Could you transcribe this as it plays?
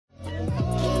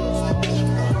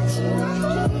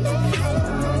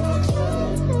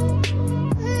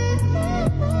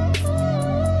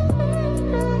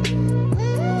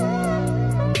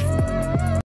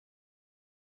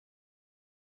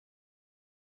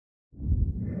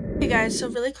Guys, so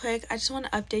really quick, I just want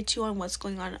to update you on what's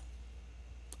going on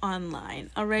online,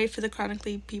 alright, for the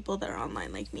chronically people that are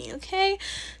online like me, okay?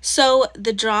 So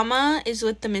the drama is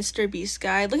with the Mr. Beast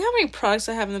guy. Look how many products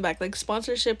I have in the back, like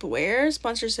sponsorship where,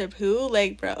 sponsorship who,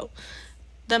 like, bro,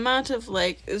 the amount of,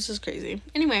 like, this is crazy.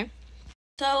 Anyway,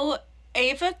 so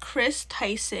Kris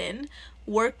Tyson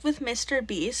worked with Mr.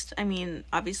 Beast. I mean,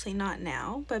 obviously not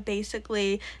now, but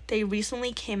basically they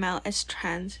recently came out as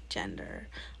transgender.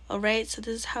 Alright, so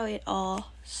this is how it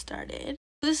all started.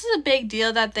 This is a big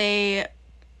deal that they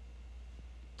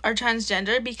are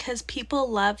transgender because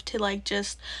people love to, like,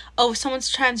 just, oh, if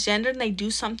someone's transgender and they do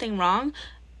something wrong,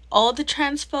 all the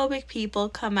transphobic people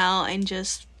come out and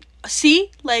just,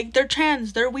 see, like, they're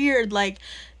trans, they're weird, like,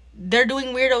 they're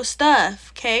doing weirdo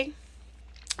stuff, okay?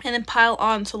 And then pile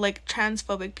on. So, like,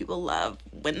 transphobic people love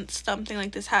when something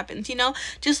like this happens, you know?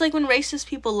 Just like when racist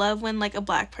people love when, like, a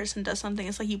black person does something.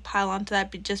 It's like you pile onto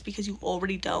that just because you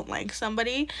already don't like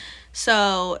somebody.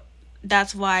 So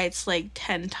that's why it's like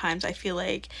 10 times I feel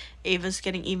like Ava's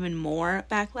getting even more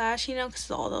backlash, you know? Because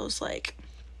all those, like,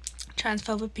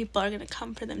 transphobic people are going to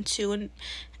come for them too. And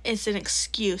it's an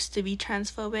excuse to be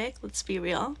transphobic. Let's be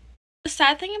real. The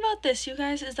sad thing about this, you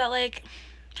guys, is that, like,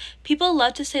 people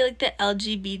love to say, like, the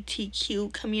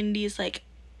LGBTQ community is, like,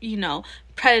 you know,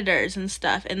 predators and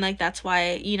stuff. And, like, that's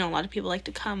why, you know, a lot of people like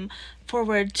to come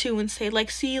forward, too, and say, like,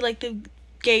 see, like, the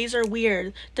gays are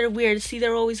weird. They're weird. See,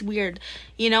 they're always weird.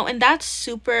 You know? And that's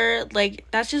super, like,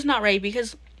 that's just not right.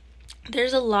 Because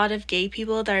there's a lot of gay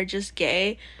people that are just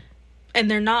gay. And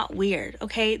they're not weird,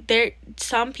 okay?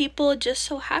 Some people just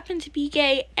so happen to be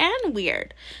gay and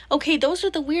weird. Okay, those are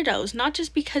the weirdos. Not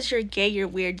just because you're gay, you're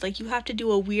weird. Like, you have to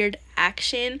do a weird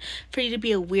action for you to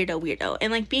be a weirdo.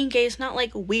 And, like, being gay is not,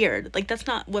 like, weird. Like, that's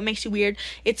not what makes you weird.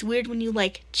 It's weird when you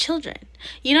like children.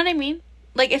 You know what I mean?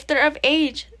 Like, if they're of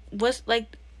age, what's,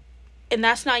 like, and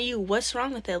that's not you, what's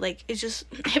wrong with it? Like, it's just,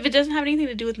 if it doesn't have anything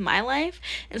to do with my life,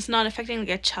 and it's not affecting, like,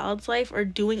 a child's life or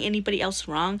doing anybody else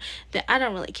wrong, then I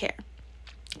don't really care.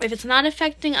 If it's not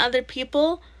affecting other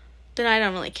people, then I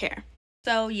don't really care.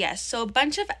 So, yes. So, a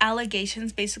bunch of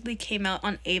allegations basically came out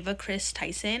on Kris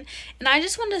Tyson. And I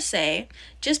just want to say,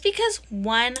 just because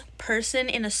one person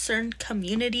in a certain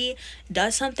community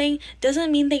does something,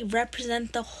 doesn't mean they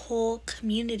represent the whole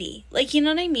community. Like, you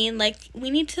know what I mean? Like, we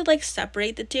need to, like,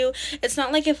 separate the two. It's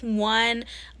not like if one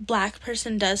black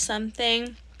person does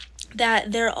something,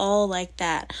 that they're all like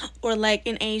that, or like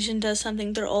an Asian does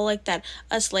something, they're all like that.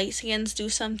 Us light skins do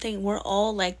something, we're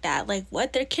all like that. Like,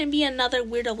 what? There can be another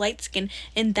weirdo light skin,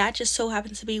 and that just so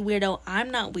happens to be weirdo. I'm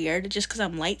not weird just because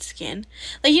I'm light skinned.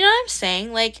 Like, you know what I'm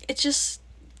saying? Like, it's just,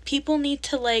 people need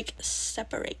to, like,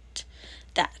 separate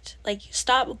that. Like,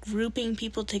 stop grouping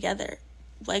people together.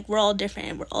 Like, we're all different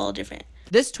and we're all different.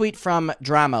 This tweet from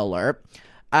Drama Alert.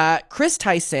 Kris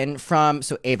Tyson from,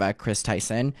 so Ava Kris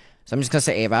Tyson. So I'm just going to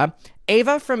say Ava.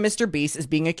 Ava from Mr. Beast is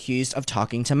being accused of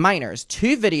talking to minors.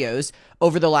 2 videos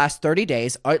over the last 30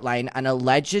 days outline an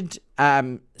alleged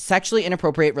sexually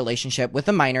inappropriate relationship with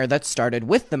a minor that started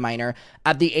with the minor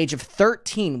at the age of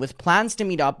 13 with plans to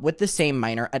meet up with the same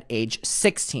minor at age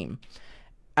 16.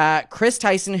 Kris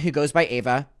Tyson, who goes by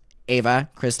Ava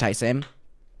Kris Tyson,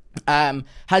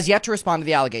 has yet to respond to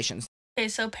the allegations. Okay,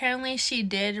 so apparently she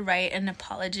did write an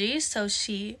apology, so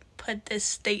she put this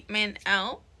statement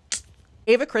out.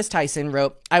 Ava Kris Tyson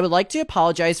wrote, "I would like to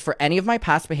apologize for any of my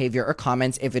past behavior or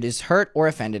comments if it has hurt or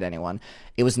offended anyone.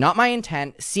 It was not my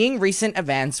intent. Seeing recent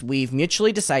events, we've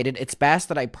mutually decided it's best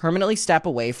that I permanently step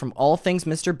away from all things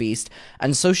Mr. Beast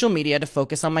and social media to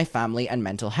focus on my family and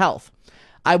mental health.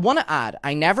 I want to add,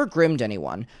 I never groomed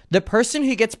anyone. The person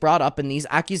who gets brought up in these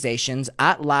accusations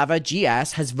at Lava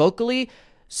GS has vocally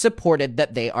supported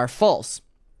that they are false.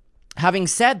 Having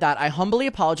said that, I humbly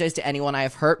apologize to anyone I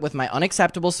have hurt with my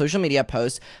unacceptable social media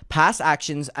posts, past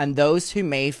actions, and those who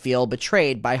may feel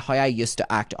betrayed by how I used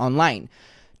to act online.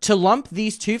 To lump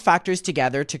these 2 factors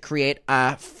together to create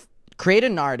a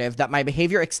narrative that my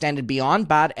behavior extended beyond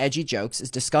bad, edgy jokes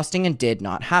is disgusting and did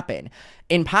not happen.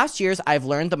 In past years, I've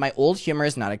learned that my old humor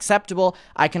is not acceptable.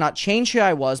 I cannot change who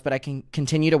I was, but I can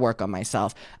continue to work on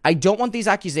myself. I don't want these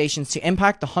accusations to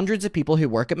impact the hundreds of people who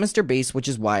work at Mr. Beast, which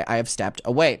is why I have stepped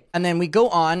away." And then we go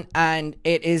on, and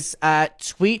it is a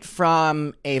tweet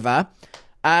from Ava.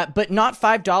 But not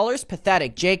 $5?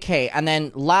 Pathetic. JK. And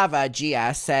then Lava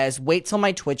GS says, "Wait till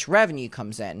my Twitch revenue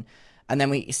comes in." And then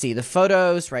we see the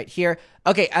photos right here.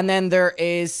 Okay, and then there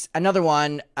is another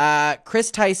one.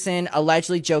 Kris Tyson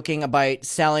allegedly joking about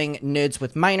selling nudes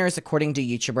with minors, according to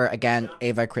YouTuber, again,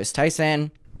 Ava Kris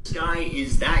Tyson. This guy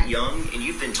is that young, and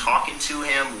you've been talking to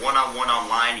him one-on-one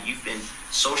online, and you've been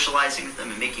socializing with him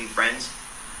and making friends.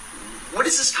 What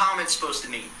is this comment supposed to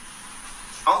mean?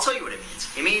 I'll tell you what it means.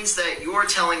 It means that you're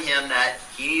telling him that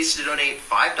he needs to donate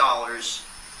 $5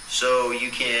 so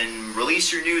you can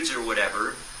release your nudes or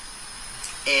whatever,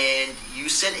 and you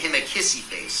sent him a kissy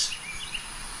face.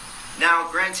 Now,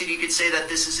 granted, you could say that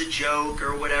this is a joke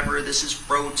or whatever, this is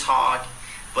bro talk,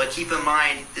 but keep in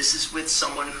mind, this is with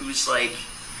someone who's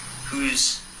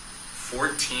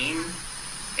 14,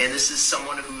 and this is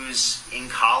someone who's in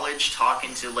college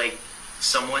talking to like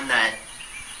someone that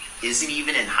isn't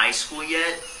even in high school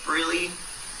yet, really,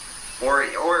 or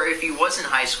if he was in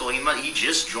high school, he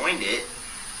just joined it.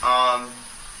 Oh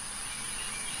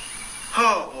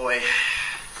boy,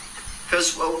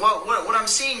 because what I'm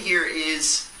seeing here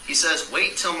is he says,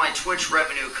 "Wait till my Twitch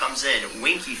revenue comes in."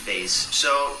 Winky face.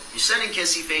 So you're sending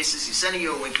kissy faces. He's sending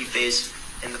you a winky face.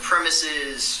 And the premise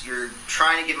is you're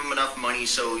trying to give him enough money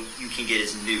so you can get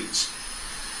his nudes.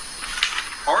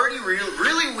 Already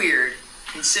really weird,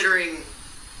 considering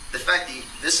the fact that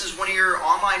this is one of your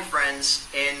online friends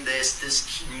and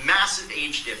this massive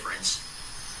age difference.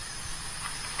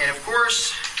 And of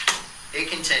course,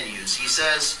 it continues. He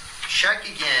says, check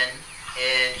again,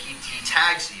 and he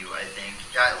tags you, I think.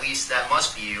 At least that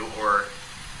must be you, or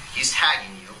he's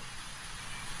tagging you.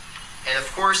 And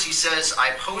of course he says, I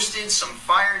posted some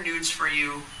fire nudes for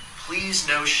you, please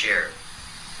no share.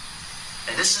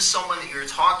 And this is someone that you're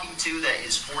talking to that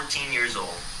is 14 years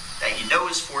old, that you know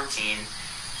is 14,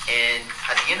 and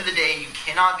at the end of the day, you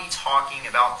cannot be talking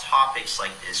about topics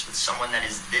like this with someone that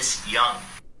is this young.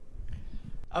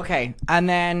 Okay, and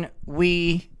then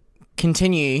we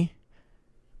continue.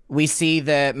 We see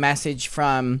the message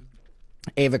from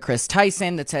Ava Kris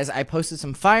Tyson that says, I posted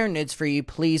some fire nudes for you,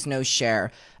 please no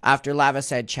share. After Lava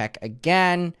said, check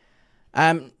again.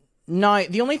 Now,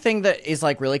 the only thing that is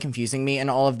like really confusing me in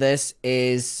all of this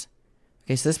is,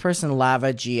 okay, so this person,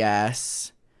 Lava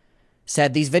GS,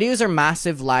 said, these videos are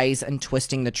massive lies and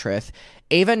twisting the truth.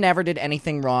 Ava never did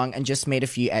anything wrong and just made a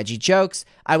few edgy jokes.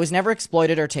 I was never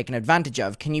exploited or taken advantage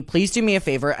of. Can you please do me a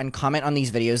favor and comment on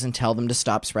these videos and tell them to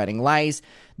stop spreading lies?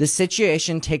 This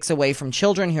situation takes away from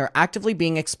children who are actively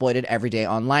being exploited every day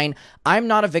online. I'm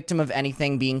not a victim of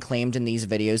anything being claimed in these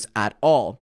videos at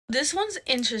all. This one's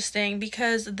interesting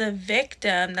because the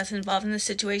victim that's involved in the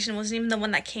situation wasn't even the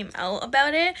one that came out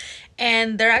about it.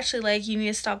 And they're actually like, you need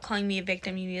to stop calling me a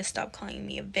victim. You need to stop calling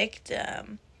me a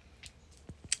victim.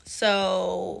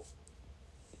 So,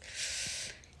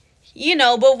 you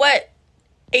know, but what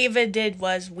Ava did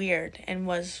was weird and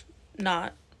was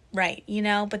not right, you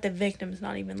know? But the victim's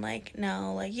not even like,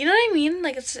 no, like, you know what I mean?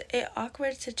 Like, it's an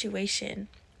awkward situation.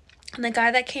 And the guy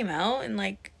that came out and,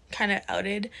 like, kind of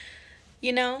outed,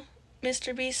 you know,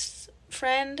 Mr. Beast's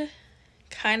friend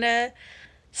kind of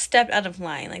stepped out of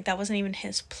line. Like, that wasn't even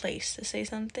his place to say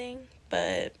something.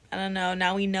 But, I don't know,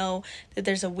 now we know that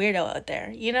there's a weirdo out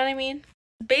there. You know what I mean?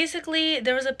 Basically,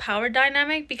 there was a power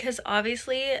dynamic because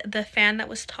obviously the fan that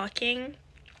was talking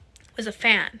was a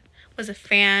fan.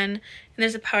 And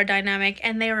there's a power dynamic,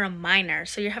 and they were a minor.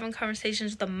 So you're having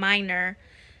conversations with a minor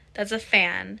that's a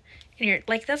fan. And you're,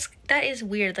 like, that is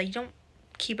weird. Like, you don't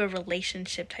keep a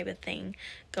relationship type of thing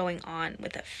going on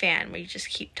with a fan where you just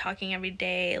keep talking every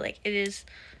day. Like, it is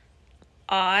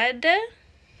odd.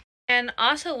 And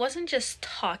also, it wasn't just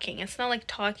talking. It's not like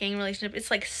talking relationship.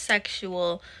 It's like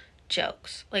sexual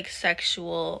jokes, like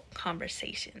sexual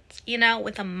conversations, you know,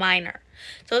 with a minor.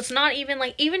 So it's not even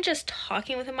like, even just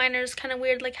talking with a minor is kind of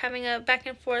weird, like having a back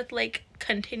and forth, like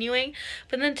continuing.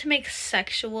 But then to make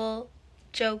sexual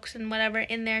jokes and whatever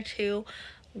in there too,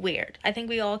 weird. I think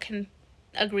we all can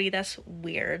agree that's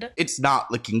weird. It's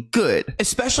not looking good,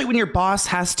 especially when your boss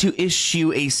has to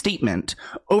issue a statement.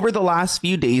 Over the last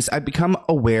few days, I've become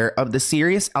aware of the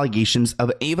serious allegations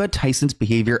of Ava Tyson's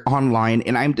behavior online,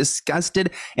 and I'm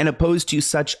disgusted and opposed to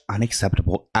such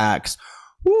unacceptable acts.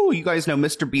 Ooh, you guys know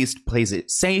Mr. Beast plays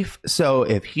it safe, so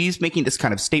if he's making this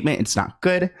kind of statement, it's not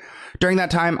good. During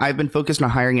that time, I've been focused on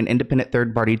hiring an independent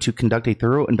third party to conduct a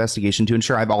thorough investigation to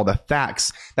ensure I have all the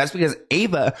facts. That's because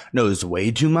Ava knows way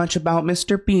too much about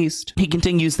Mr. Beast. He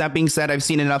continues, that being said, I've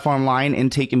seen enough online and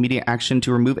take immediate action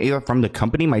to remove Ava from the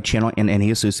company, my channel, and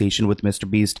any association with Mr.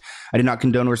 Beast. I do not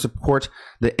condone or support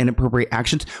the inappropriate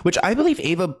actions, which I believe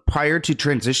Ava, prior to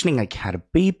transitioning, like had a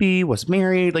baby, was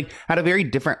married, like had a very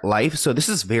different life. So this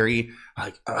is very,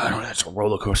 like, I don't know, it's a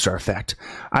roller coaster effect.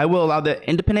 I will allow the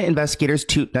independent investigators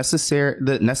to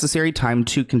the necessary time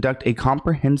to conduct a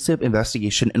comprehensive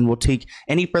investigation and will take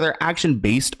any further action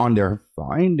based on their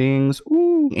findings.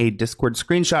 Ooh. A Discord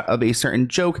screenshot of a certain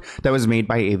joke that was made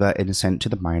by Ava and sent to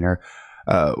the minor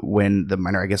when the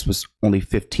minor, I guess, was only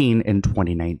 15 in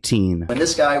 2019. When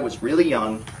this guy was really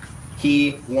young,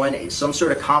 he won some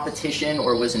sort of competition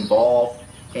or was involved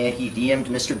and he DM'd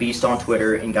Mr. Beast on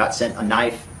Twitter and got sent a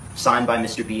knife signed by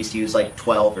Mr. Beast. He was like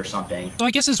 12 or something. So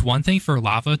I guess it's one thing for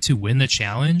Lava to win the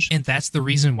challenge, and that's the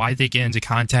reason why they get into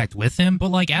contact with him, but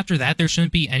like after that, there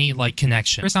shouldn't be any like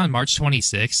connection. Kris on March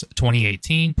 26,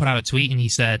 2018, put out a tweet and he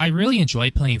said, "I really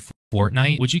enjoy playing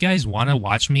Fortnite. Would you guys want to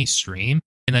watch me stream?"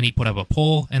 And then he put up a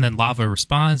poll, and then Lava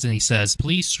responds and he says,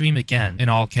 "Please stream again," in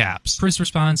all caps. Kris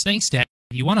responds, "Thanks, Dad.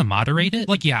 You want to moderate it?"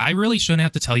 Like, yeah, I really shouldn't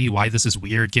have to tell you why this is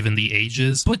weird given the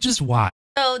ages, but just why?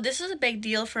 So this is a big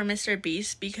deal for Mr.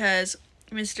 Beast because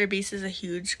Mr. Beast is a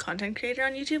huge content creator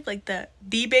on YouTube, like the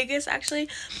biggest actually.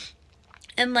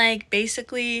 And like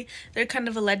basically they're kind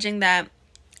of alleging that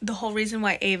the whole reason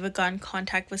why Ava got in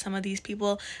contact with some of these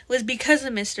people was because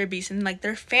of Mr. Beast and like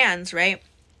they're fans, right?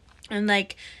 And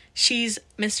like she's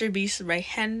Mr. Beast's right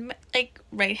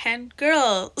hand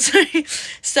girl.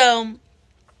 So,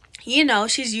 you know,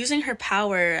 she's using her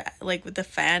power like with the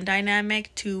fan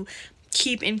dynamic to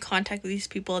keep in contact with these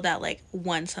people that like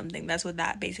won something. That's what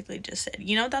that basically just said.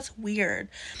 You know, that's weird.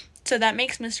 So that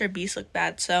makes Mr. Beast look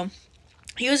bad. So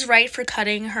he was right for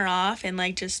cutting her off and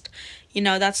like just, you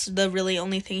know, that's the really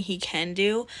only thing he can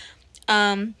do.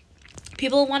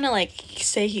 People want to like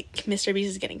say Mr. Beast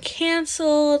is getting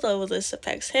canceled. Oh, well, this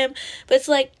affects him. But it's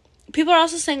like people are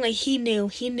also saying like he knew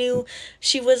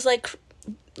she was like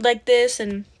this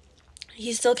and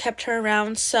he still kept her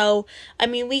around. So I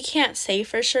mean, we can't say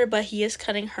for sure, but he is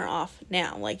cutting her off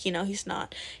now. Like, you know, he's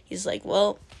like,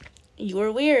 well, you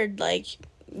were weird, like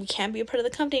we can't be a part of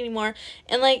the company anymore.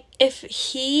 And like if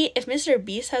Mr.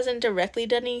 Beast hasn't directly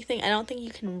done anything, I don't think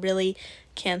you can really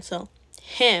cancel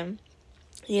him,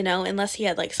 you know, unless he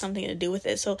had like something to do with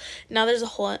it. So now there's a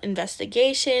whole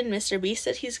investigation. Mr. Beast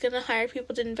said he's gonna hire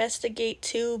people to investigate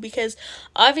too, because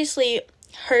obviously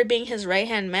her being his right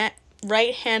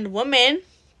hand woman,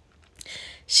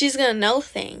 she's gonna know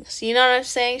things, you know what I'm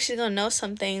saying? She's gonna know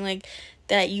something like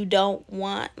that you don't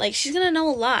want, like she's gonna know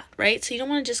a lot, right? So you don't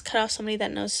want to just cut off somebody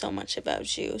that knows so much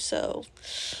about you. So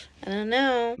I don't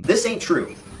know. This ain't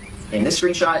true. And this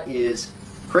screenshot is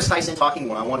Kris Tyson talking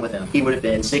one-on-one with him. He would have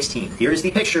been 16. Here's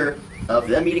the picture of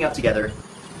them meeting up together.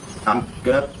 I'm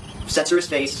gonna censor his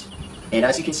face, and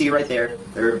as you can see right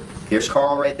there's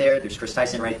Carl right there, there's Kris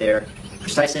Tyson right there.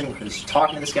 Kris Tyson was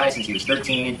talking to this guy since he was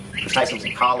 13. Kris Tyson was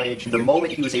in college. The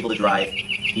moment he was able to drive,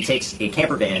 he takes a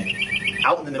camper van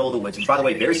out in the middle of the woods, which, by the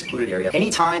way, very secluded area.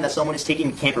 Anytime that someone is taking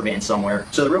a camper van somewhere.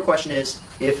 So the real question is,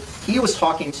 if he was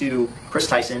talking to Kris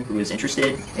Tyson, who is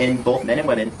interested in both men and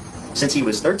women, since he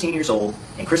was 13 years old,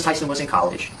 and Kris Tyson was in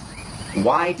college,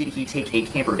 why did he take a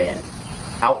camper van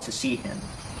out to see him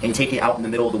and take it out in the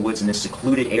middle of the woods in this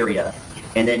secluded area?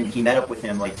 And then he met up with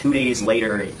him like 2 days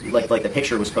later, like the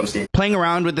picture was posted. Playing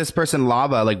around with this person,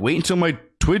 Lava, like, wait until my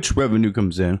Twitch revenue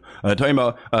comes in. Talking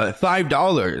about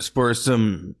 $5 for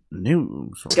some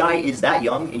news. This guy is that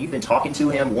young, and you've been talking to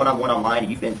him one-on-one online,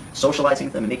 and you've been socializing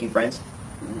with him and making friends.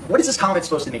 What is this comment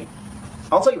supposed to mean?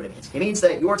 I'll tell you what it means. It means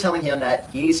that you're telling him that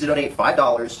he needs to donate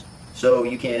 $5 so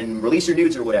you can release your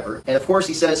nudes or whatever. And of course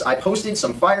he says, "I posted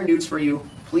some fire nudes for you.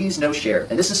 Please no share."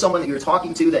 And this is someone that you're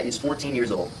talking to that is 14 years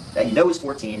old, that you know is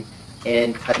 14.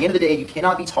 And at the end of the day, you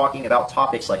cannot be talking about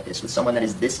topics like this with someone that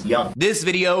is this young. This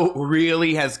video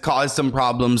really has caused some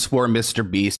problems for Mr.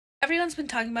 Beast. Everyone's been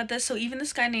talking about this. So even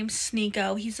this guy named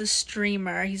Sneeko, he's a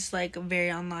streamer. He's like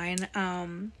very online.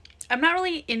 I'm not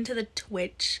really into the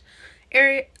Twitch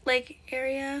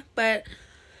area, but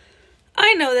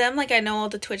I know them. Like, I know all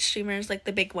the Twitch streamers, like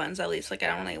the big ones at least. Like, I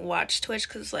don't really watch Twitch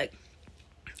because like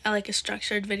I like a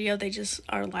structured video. They just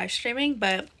are live streaming.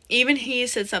 But even he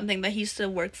said something that he used to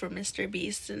work for Mr.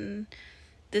 Beast, and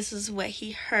this is what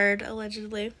he heard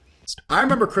allegedly. I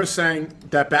remember Kris saying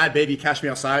that Bad Baby Cash Me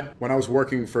Outside when I was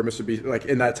working for Mr. Beast, like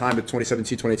in that time of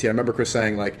 2017, 2018. I remember Kris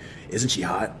saying like, "Isn't she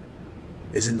hot?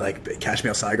 Isn't like Cash Me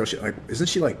Outside girl? Isn't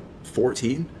she like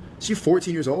 14? Is she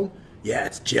 14 years old? Yeah,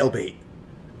 it's jailbait."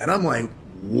 And I'm like,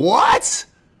 what?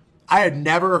 I had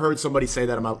never heard somebody say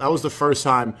that. That was the first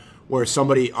time where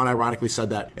somebody unironically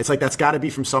said that. It's like, that's got to be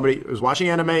from somebody who was watching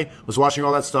anime, was watching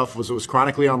all that stuff, was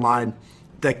chronically online.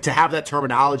 Like, to have that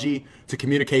terminology, to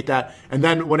communicate that, and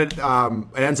then when it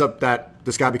ends up that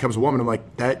this guy becomes a woman, I'm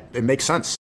like, that it makes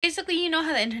sense. Basically, you know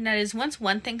how the internet is. Once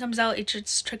one thing comes out, it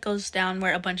just trickles down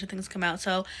where a bunch of things come out.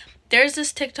 So there's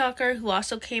this TikToker who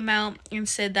also came out and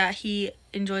said that he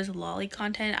enjoys lolly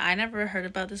content. I never heard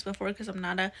about this before because I'm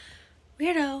not a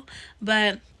weirdo.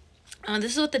 But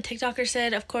this is what the TikToker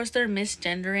said. Of course, they're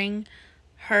misgendering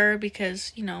her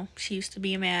because, you know, she used to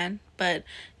be a man. But,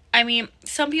 I mean,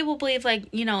 some people believe, like,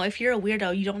 you know, if you're a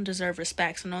weirdo, you don't deserve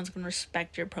respect. So no one's going to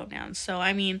respect your pronouns. So,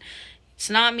 I mean, it's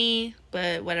not me,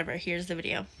 but whatever. Here's the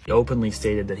video. He openly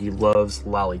stated that he loves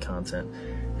lolly content.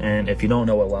 And if you don't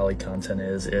know what lolly content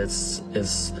is,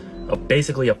 it's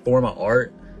basically a form of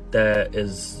art that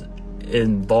is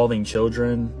involving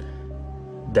children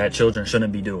that children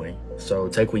shouldn't be doing. So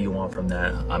take what you want from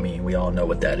that. I mean, we all know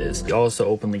what that is. He also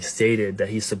openly stated that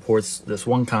he supports this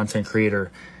one content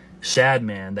creator,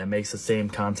 Shadman, that makes the same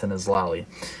content as Lolly.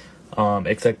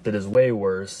 Except it is way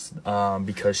worse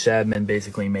because Shadman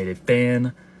basically made a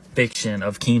fan fiction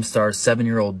of Keemstar's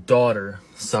 7-year-old daughter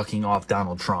sucking off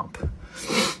Donald Trump.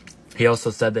 He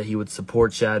also said that he would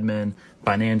support Shadman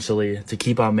financially to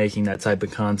keep on making that type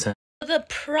of content. The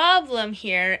problem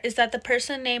here is that the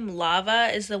person named Lava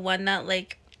is the one that,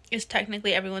 like, is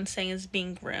technically everyone's saying is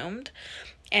being groomed,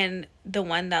 and the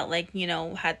one that, like, you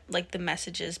know, had, like, the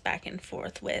messages back and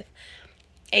forth with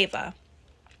Ava.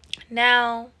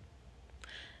 Now,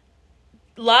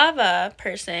 Lava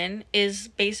person is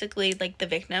basically, like, the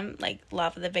victim, like,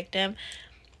 Lava the victim.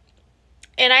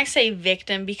 And I say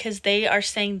victim because they are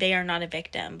saying they are not a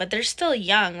victim, but they're still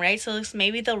young, right? So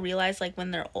maybe they'll realize, like,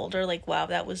 when they're older, like, wow,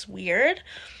 that was weird.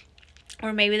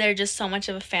 Or maybe they're just so much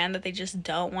of a fan that they just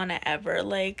don't want to ever,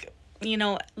 like, you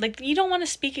know, like, you don't want to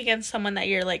speak against someone that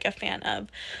you're, like, a fan of.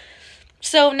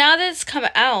 So now that it's come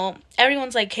out,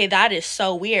 everyone's like, hey, that is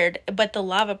so weird. But the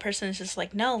Lava person is just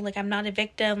like, no, like, I'm not a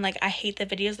victim. Like, I hate the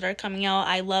videos that are coming out.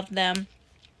 I love them.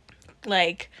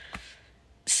 Like,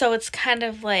 so it's kind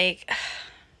of like,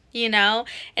 you know,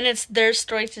 and it's their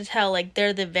story to tell. Like,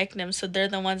 they're the victims, so they're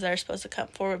the ones that are supposed to come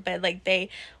forward, but, like, they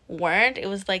weren't. It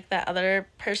was, like, that other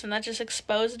person that just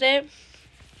exposed it.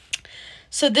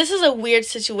 So this is a weird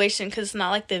situation because it's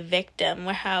not like the victim,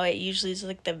 where how it usually is,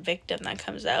 like, the victim that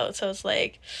comes out. So it's,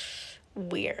 like,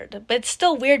 weird, but it's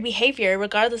still weird behavior.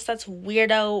 Regardless, that's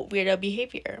weirdo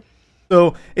behavior.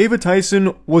 So Ava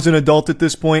Tyson was an adult at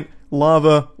this point.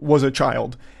 Lava was a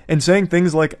child. And saying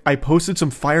things like, I posted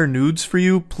some fire nudes for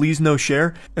you, please no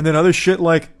share. And then other shit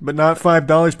like, but not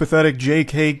 $5, pathetic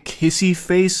JK kissy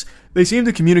face. They seem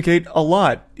to communicate a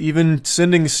lot, even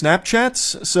sending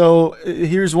Snapchats. So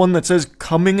here's one that says,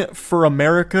 coming for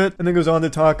America, and then goes on to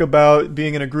talk about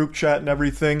being in a group chat and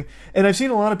everything. And I've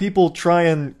seen a lot of people try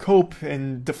and cope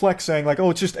and deflect, saying like, oh,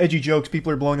 it's just edgy jokes,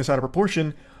 people are blowing this out of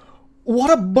proportion.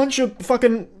 What a bunch of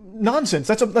fucking nonsense.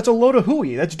 That's a load of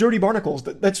hooey. That's dirty barnacles.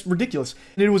 That's ridiculous.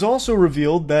 And it was also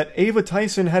revealed that Ava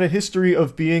Tyson had a history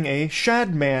of being a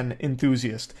Shadman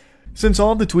enthusiast. Since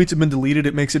all of the tweets have been deleted,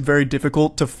 it makes it very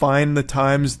difficult to find the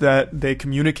times that they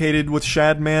communicated with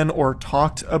Shadman or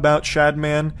talked about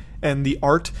Shadman and the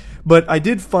art. But I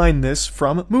did find this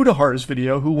from Mudahar's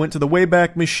video, who went to the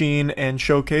Wayback Machine and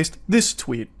showcased this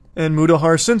tweet. And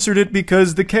Mudahar censored it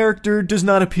because the character does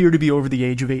not appear to be over the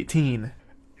age of 18.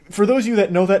 For those of you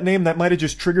that know that name, that might have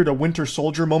just triggered a Winter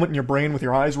Soldier moment in your brain with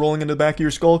your eyes rolling into the back of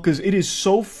your skull, because it is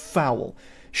so foul.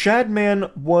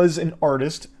 Shadman was an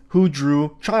artist who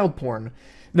drew child porn.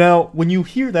 Now, when you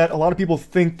hear that, a lot of people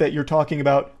think that you're talking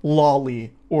about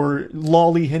lolly or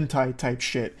lolly hentai type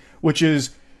shit, which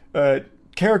is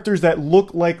characters that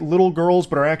look like little girls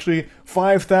but are actually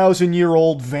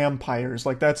 5,000-year-old vampires.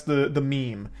 Like, that's the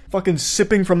meme. Fucking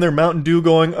sipping from their Mountain Dew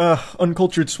going,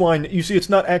 uncultured swine. You see, it's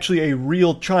not actually a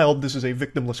real child. This is a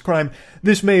victimless crime.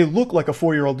 This may look like a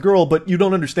 4-year-old girl, but you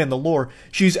don't understand the lore.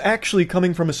 She's actually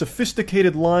coming from a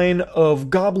sophisticated line of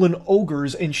goblin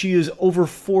ogres, and she is over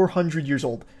 400 years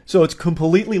old. So it's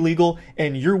completely legal,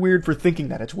 and you're weird for thinking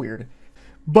that it's weird.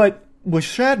 But with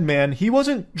Shadman, he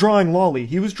wasn't drawing lolly.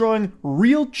 He was drawing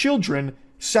real children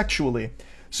sexually.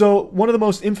 So one of the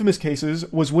most infamous cases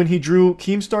was when he drew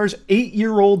Keemstar's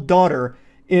 8-year-old daughter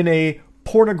in a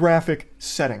pornographic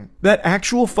setting. That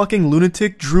actual fucking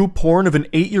lunatic drew porn of an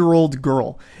 8-year-old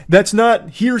girl. That's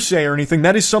not hearsay or anything.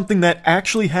 That is something that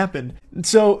actually happened.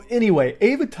 So anyway,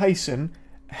 Ava Tyson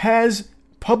has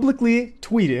publicly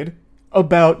tweeted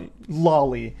about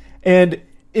lolly. And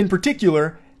in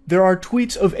particular, there are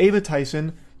tweets of Ava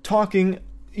Tyson talking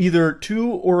either to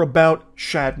or about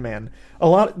Shadman. A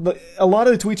lot of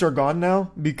the tweets are gone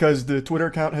now because the Twitter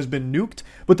account has been nuked,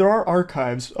 but there are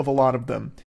archives of a lot of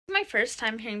them. My first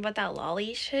time hearing about that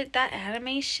lolly shit, that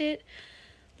anime shit,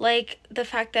 like the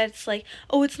fact that it's like,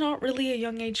 oh, it's not really a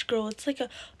young age girl, it's like a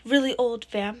really old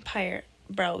vampire.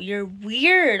 Bro, you're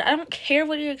weird. I don't care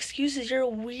what your excuse is, you're a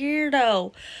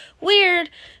weirdo. Weird.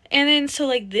 And then so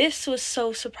like this was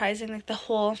so surprising, like the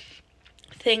whole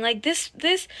thing. Like this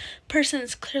person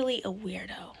is clearly a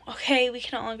weirdo. Okay, we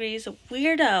can all agree he's a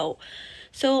weirdo.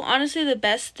 So honestly, the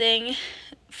best thing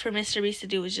for Mr. Beast to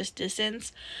do was just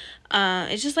distance.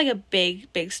 It's just like a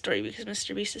big story because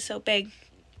Mr. Beast is so big.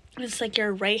 It's like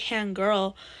your right hand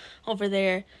girl over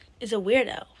there is a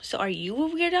weirdo. So are you a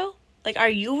weirdo? Like, are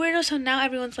you a weirdo? So now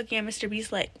everyone's looking at Mr.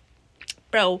 Beast like,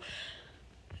 bro,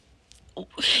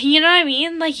 you know what I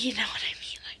mean? Like, you know what I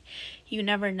mean? Like, you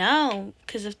never know.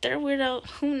 Because if they're weirdo,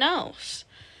 who knows?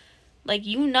 Like,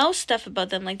 you know stuff about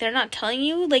them. Like, they're not telling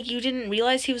you. Like, you didn't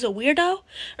realize he was a weirdo.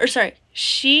 Or, sorry,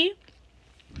 she...